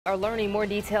Are learning more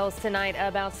details tonight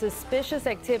about suspicious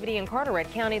activity in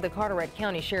Carteret County. The Carteret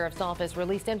County Sheriff's Office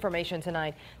released information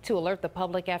tonight to alert the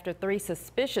public after 3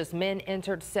 suspicious men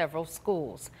entered several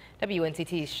schools.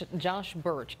 WNCT's Josh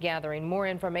Birch gathering more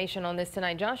information on this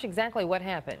tonight. Josh, exactly what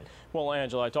happened? Well,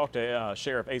 Angela, I talked to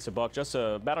Sheriff Asa Buck just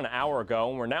about an hour ago,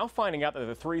 and we're now finding out that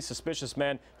the 3 suspicious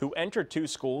men who entered 2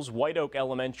 schools, White Oak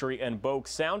Elementary and Bogue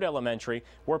Sound Elementary,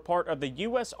 were part of the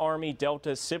U.S. Army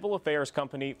Delta Civil Affairs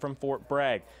Company from Fort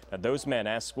Bragg. Now, those men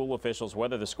asked school officials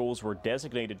whether the schools were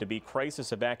designated to be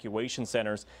crisis evacuation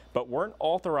centers, but weren't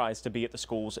authorized to be at the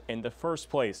schools in the first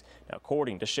place. Now,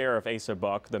 according to Sheriff Asa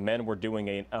Buck, the men were doing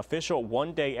an official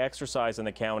one-day exercise in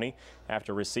the county.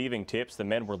 After receiving tips, the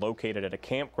men were located at a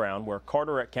campground where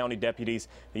Carteret County deputies,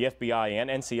 the FBI, and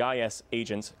NCIS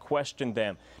agents questioned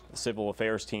them. The Civil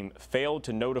Affairs team failed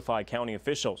to notify county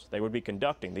officials they would be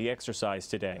conducting the exercise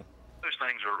today. Those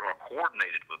things are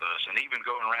coordinated with us, and even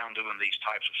going around doing these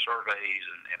types of surveys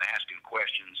and asking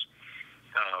questions,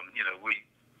 we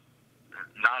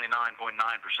 99.9%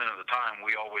 of the time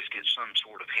we always get some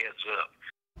sort of heads up.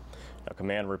 Now,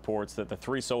 command reports that the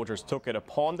 3 soldiers took it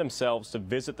upon themselves to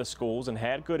visit the schools and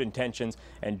had good intentions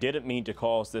and didn't mean to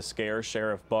cause this scare.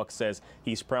 Sheriff Buck says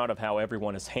he's proud of how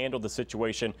everyone has handled the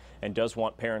situation and does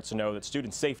want parents to know that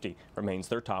student safety remains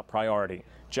their top priority.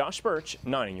 Josh Birch,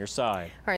 9 on your side.